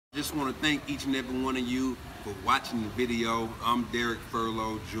Just want to thank each and every one of you for watching the video. I'm Derrick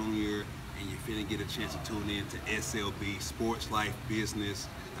Furlow Jr. and you're finna get a chance to tune in to SLB, Sports Life Business,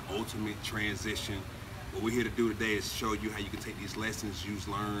 the ultimate transition. What we're here to do today is show you how you can take these lessons you've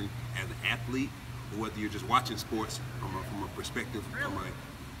learned as an athlete, or whether you're just watching sports from a perspective, from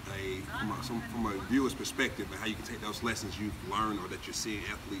a viewer's perspective, and how you can take those lessons you've learned or that you're seeing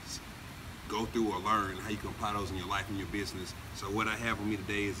athletes go through or learn, how you can apply those in your life and your business. So what I have with me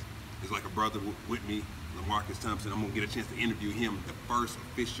today is like a brother with me, Lamarcus Thompson. I'm gonna get a chance to interview him, the first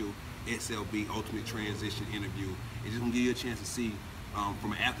official SLB Ultimate Transition interview. It's just gonna give you a chance to see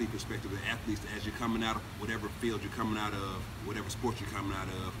from an athlete perspective, the athletes, as you're coming out of whatever field you're coming out of, whatever sport you're coming out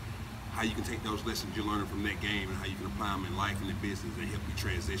of, how you can take those lessons you're learning from that game and how you can apply them in life and in business and help you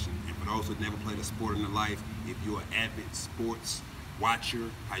transition. And for those who never played a sport in their life, if you're an avid sports watcher,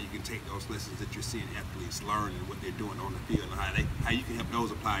 how you can take those lessons that you're seeing athletes learn and what they're doing on the field, and how you can help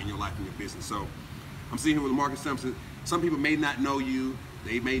those apply in your life and your business. So I'm sitting here with Lamarcus Thompson. Some people may not know you.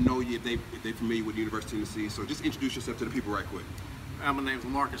 They may know you if they're familiar with the University of Tennessee. So just introduce yourself to the people right quick. My name is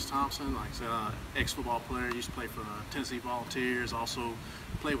Lamarcus Thompson. Like I said, ex-football player. Used to play for the Tennessee Volunteers. Also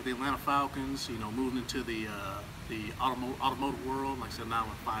played with the Atlanta Falcons. You know, moved into the automotive world. Like I said, now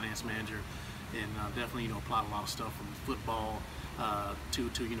I'm a finance manager, and definitely applied a lot of stuff from football to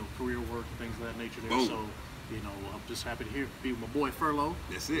career work and things of that nature there. Boom. So I'm just happy to be with my boy Furlow.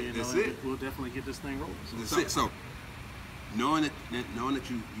 That's it. That's it. it. We'll definitely get this thing rolling. That's it. So knowing that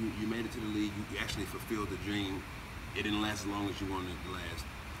you made it to the league, you actually fulfilled the dream. It didn't last as long as you wanted it to last.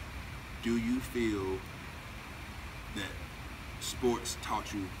 Do you feel that sports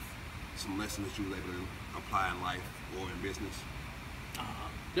taught you some lessons that you were able to apply in life or in business?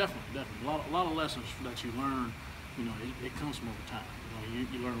 Definitely. A lot of lessons that you learn. It comes from over time.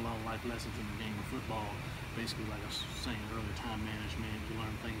 You learn a lot of life lessons in the game of football. Basically, like I was saying earlier, time management. You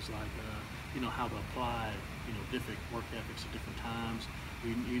learn things like how to apply different work ethics at different times.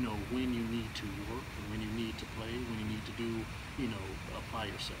 You know when you need to work and when you need to play, when you need to do apply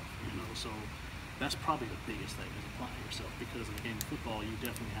yourself. So that's probably the biggest thing, is applying yourself, because in the game of football you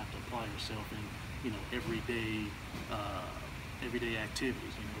definitely have to apply yourself in everyday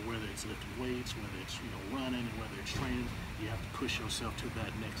activities, whether it's lifting weights, whether it's running, and whether it's training. You have to push yourself to that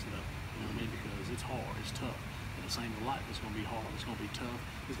next level, because it's hard, it's tough. And the same with life, it's going to be hard, it's going to be tough.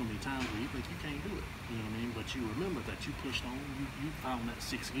 There's going to be times where you think you can't do it, but you remember that you pushed on, you found that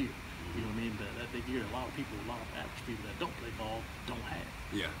sixth gear, that gear a lot of average people that don't play ball don't have.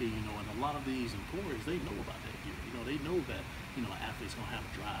 Yeah. And a lot of these employers, they know about that gear. They know that an athlete's going to have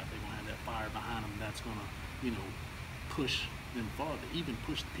a drive, they're going to have that fire behind them that's going to push them farther, even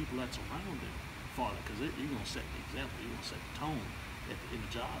push the people that's around them farther, because you're going to set the example, you're going to set the tone in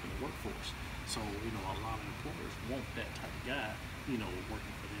the job, in the workforce. So a lot of employers want that type of guy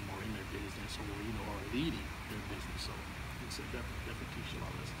working for them or in their business, or or leading their business. So it's definitely teach you a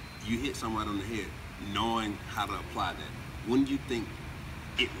lot of this. You hit something right on the head, knowing how to apply that. When do you think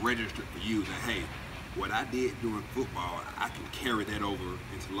it registered for you that, hey, what I did during football, I can carry that over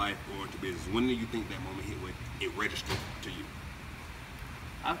into life or into business? When do you think that moment hit when it registered to you?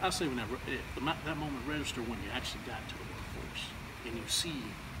 I say when that moment registered when you actually got to the workforce, and you see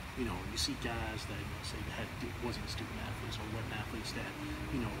guys that say that wasn't student athletes or wasn't athletes that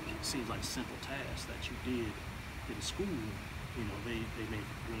it seems like simple tasks that you did in school, they made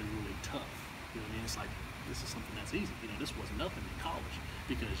it really tough. It's like, this is something that's easy. This was nothing in college,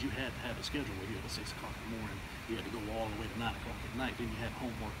 because you had to have a schedule where you had at 6 o'clock in the morning, you had to go all the way to 9 o'clock at night, then you had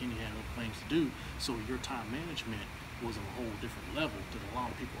homework, and you had other things to do. So your time management was on a whole different level that a lot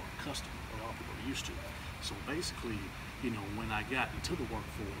of people are accustomed, or a lot of people are used to. So basically, when I got into the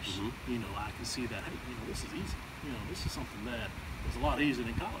workforce, I can see that, hey, this is easy. This is something that is a lot easier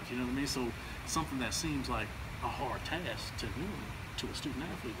than college. So something that seems like a hard task to a student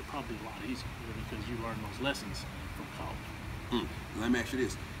athlete is probably a lot easier, because you learn those lessons from college. Let me ask you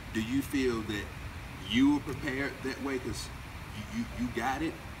this: do you feel that you were prepared that way because you got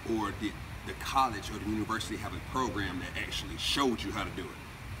it, or did the college or the university have a program that actually showed you how to do it?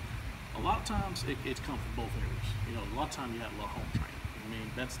 A lot of times it's come from both areas. A lot of times you have a lot of home training.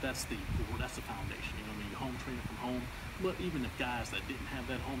 That's the foundation. You're home training from home. But even if guys that didn't have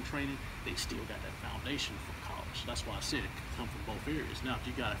that home training, they still got that foundation from college. That's why I said it could come from both areas. Now, if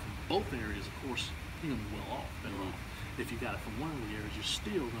you got it from both areas, of course, you're gonna be better off. If you got it from one of the areas, you're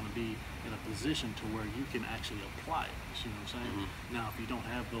still gonna be in a position to where you can actually apply it. You know what I'm saying? Now, if you don't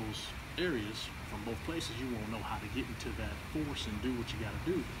have those areas from both places, you won't know how to get into that force and do what you got to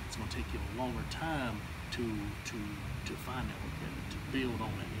do. It's going to take you a longer time to find that work ethic, to build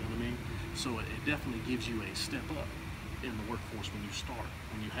on it. You know what I mean? So it definitely gives you a step up in the workforce when you start,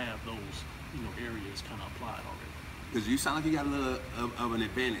 when you have those, areas kind of applied already. Because you sound like you got a little of an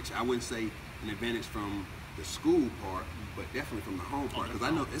advantage. I wouldn't say an advantage from the school part, but definitely from the home part. Because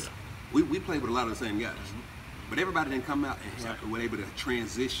I know we play with a lot of the same guys. But everybody didn't come out and were able to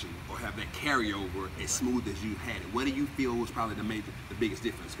transition or have that carryover as smooth as you had it. What do you feel was probably the biggest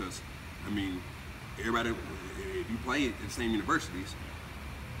difference? Because, I mean, everybody, if you play at the same universities,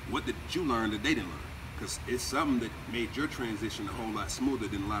 what did you learn that they didn't learn? Because it's something that made your transition a whole lot smoother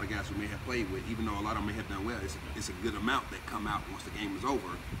than a lot of guys who may have played with, even though a lot of them may have done well. It's a good amount that come out once the game is over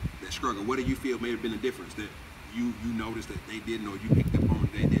that struggle. What do you feel may have been the difference that you noticed that they didn't, or you picked up on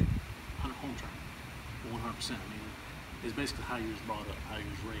that they didn't? Home training, 100%. I mean, it's basically how you was brought up, how you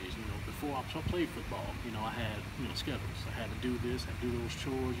was raised. Before I played football, I had, schedules. I had to do this, I had to do those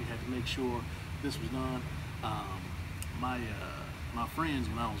chores. You had to make sure this was done. My friends,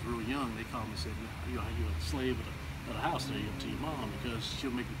 when I was real young, they called me and said, you're a slave of the house there to your mom, because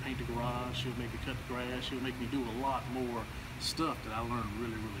she'll make me paint the garage, she'll make me cut the grass, she'll make me do a lot more stuff that I learned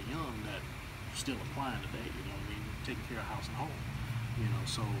really, really young that still applying today, taking care of house and home.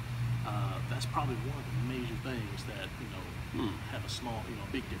 So that's probably one of the major things that, have a small,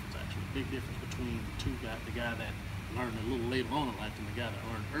 big difference actually. Big difference between the guy that learned a little later on in life than the guy that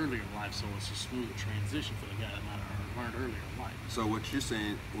learned earlier in life, so it's a smoother transition for the guy that might have learned earlier in life. So what you're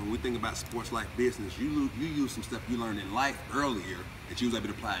saying, when we think about sports like business, you use some stuff you learned in life earlier that you was able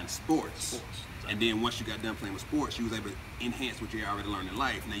to apply in sports. Exactly. And then once you got done playing with sports, you was able to enhance what you already learned in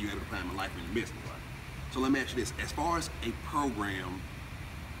life, and then you were able to apply them in life and in business. Right. So let me ask you this, as far as a program,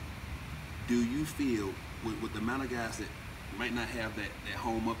 do you feel with the amount of guys that might not have that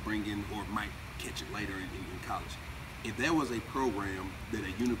home upbringing or might catch it later in college, if there was a program that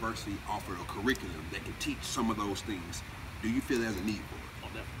a university offered a curriculum that could teach some of those things, do you feel there's a need for it?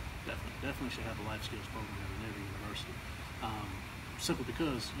 Oh, definitely should have a life skills program in every university. Simply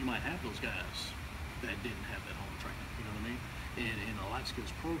because you might have those guys that didn't have that home training, you know what I mean? And a life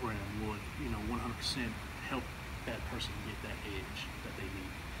skills program would, 100% help that person get that edge that they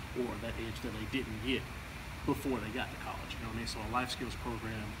need, or that edge that they didn't get before they got to college, you know what I mean? So a life skills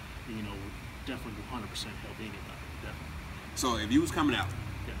program, would definitely 100% help anybody, definitely. So if you was coming out,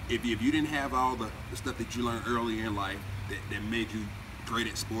 if you didn't have all the stuff that you learned earlier in life that made you great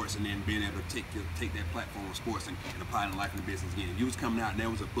at sports, and then being able to take that platform of sports and apply it in life and business again, if you was coming out and there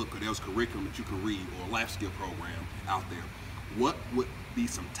was a book or there was curriculum that you could read or a life skill program out there, what would be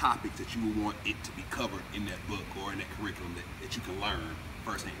some topics that you would want it to be covered in that book or in that curriculum that you can learn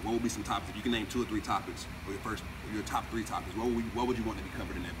firsthand? What would be some topics? If you can name 2 or 3 topics, or your top 3 topics, what would you want to be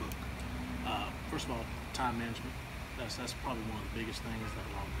covered in that book? First of all, time management. That's probably one of the biggest things that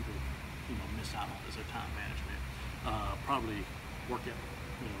a lot of people, miss out on, is their time management. Probably work ethic.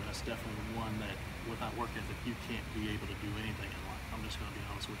 That's definitely one that without work ethic, you can't be able to do anything in life. I'm just going to be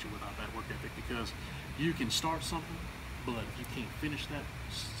honest with you, without that work ethic, because you can start something, but if you can't finish that,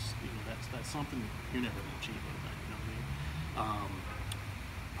 that's something you're never going to achieve anything. You know what I mean?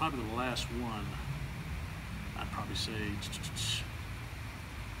 Probably the last one, I'd probably say.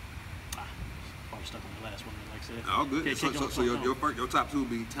 Probably stuck on the last one, like I said. Oh, good. So your top 2 would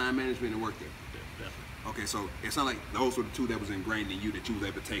be time management and work ethic. Definitely. Okay, so it sounds like those were the 2 that was ingrained in you that you was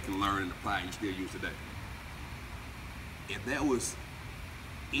able to take and learn and apply and you still use today. If there was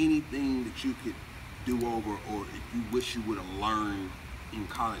anything that you could do over, or if you wish you would have learned in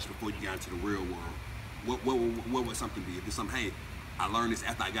college before you got into the real world, what would something be? If it's something, hey, I learned this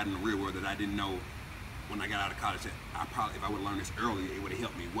after I got in the real world that I didn't know when I got out of college, that if I would have learned this earlier, it would have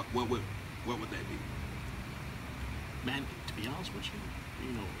helped me. What would that be? Man, to be honest with you,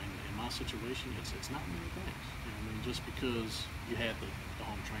 in my situation, it's not many things. Just because you had the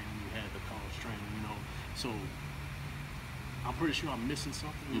home training, you had the college training, so I'm pretty sure I'm missing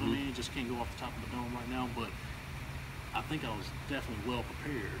something, you know what I mean? Just can't go off the top of the dome right now, but I think I was definitely well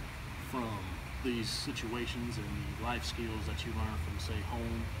prepared from these situations and the life skills that you learn from, say,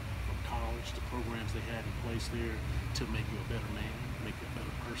 home, from college, the programs they had in place there to make you a better man, make you a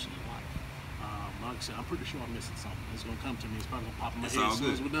better person in life. Like I said, I'm pretty sure I'm missing something. It's going to come to me. It's probably going to pop in my head as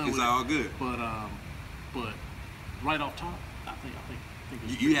soon as we're done with it. It's all good. But right off top, I think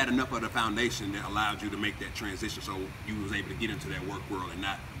you had enough of the foundation that allowed you to make that transition, so you was able to get into that work world and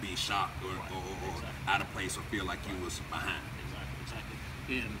not be shocked or out of place or feel like you was behind.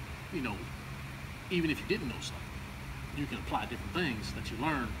 Exactly. And even if you didn't know something, you can apply different things that you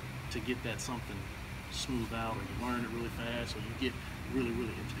learn to get that something smoothed out, or you learn it really fast, or you get really,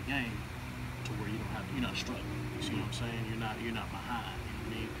 really into the game to where you're not struggling. You see what I'm saying? You're not behind. You know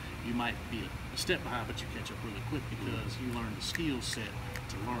what I mean? You might be a step behind, but you catch up really quick because you learn the skill set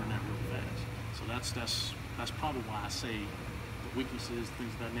to learn that really fast. So that's that's probably why I say the weaknesses, things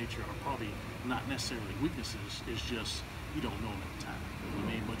of that nature, are probably not necessarily weaknesses. It's just you don't know them at the time. You know what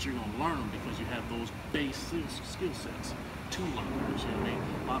I mean? But you're gonna learn them because you have those base skill sets to learn. You know what I mean?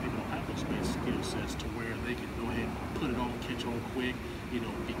 A lot of people don't have those base skill sets to where they can go ahead and put it on, catch on quick, you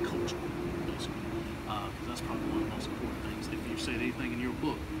know, be coachable, basically. Because that's probably one of the most important things. If you said anything in your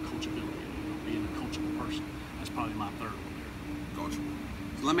book, coachability, you know, being a coachable person, that's probably my third one there. Coachable.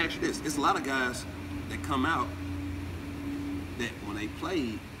 So let me ask you this. It's a lot of guys that come out that when they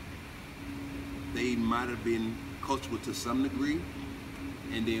played, they might have been coachable to some degree,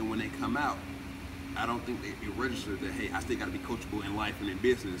 and then when they come out, I don't think they register that, hey, I still got to be coachable in life and in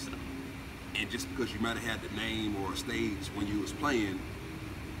business. And just because you might have had the name or a stage when you was playing,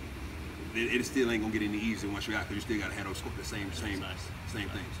 it still ain't gonna get any easier once you're out, because you still got to have those the same things.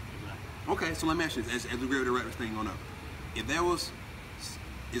 Exactly. Okay, so let me ask you this, as we ready to wrap this thing on up. If there was,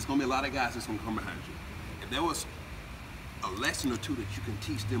 it's gonna be a lot of guys that's gonna come behind you. If there was a lesson or two that you can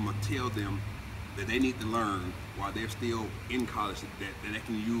teach them or tell them that they need to learn while they're still in college, that they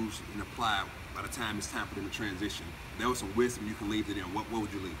can use and apply by the time it's time for them to transition, if there was some wisdom you can leave to them, what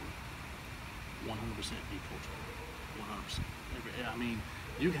would you leave them? 100% be coachable. 100%. I mean,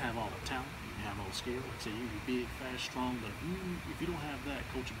 you can have all the talent, you can have all the skill, like say you can be big, fast, strong, but if you don't have that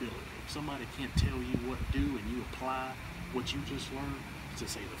coachability, if somebody can't tell you what to do and you apply what you just learned to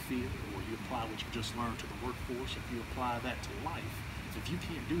say the field, or you apply what you just learned to the workforce, if you apply that to life, if you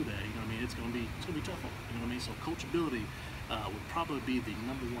can't do that, you know what I mean, it's gonna be tough on you. You know what I mean? So coachability would probably be the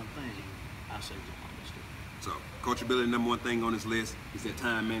number one thing I say to my student. So coachability, number one thing on this list. He said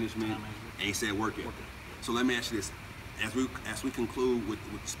time management, and he said work ethic. So let me ask you this: as we conclude with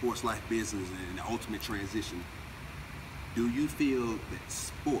sports life business and the ultimate transition, do you feel that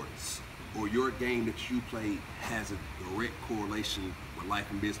sports or your game that you play has a direct correlation with life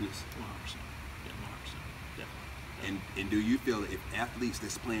and business? 100%. Yeah, 100%. Definitely. And do you feel that if athletes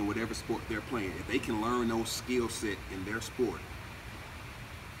that's playing whatever sport they're playing, if they can learn those skill set in their sport,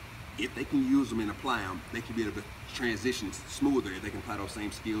 if they can use them and apply them, they can be able to transition smoother if they can apply those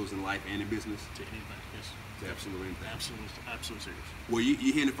same skills in life and in business? To anything, yes. To absolutely anything. Absolutely serious. Well,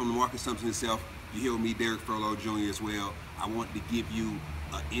 you're hearing it from Lamarcus Thompson himself. You hear me, Derrick Furlow Jr. as well. I want to give you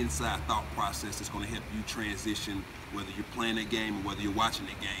an inside thought process that's going to help you transition, whether you're playing a game or whether you're watching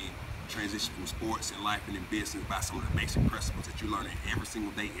a game, transition from sports and life and in business by some of the basic principles that you learn every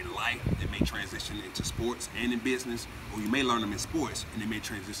single day in life that may transition into sports and in business, or you may learn them in sports and they may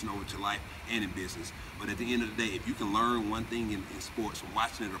transition over to life and in business. But at the end of the day, if you can learn one thing in sports from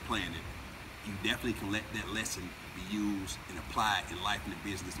watching it or playing it, you definitely can let that lesson be used and applied in life and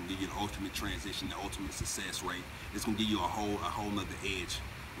in business and give you the ultimate transition, the ultimate success rate. It's going to give you a whole nother edge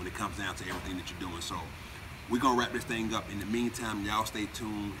when it comes down to everything that you're doing. So we're going to wrap this thing up. In the meantime, y'all stay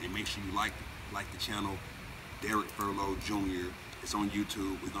tuned and make sure you like the channel, Derrick Furlow Jr. It's on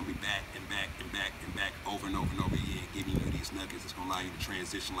YouTube. We're going to be back and back over and over again, giving you these nuggets that's going to allow you to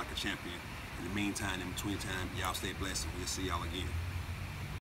transition like a champion. In the meantime, in between time, y'all stay blessed and we'll see y'all again.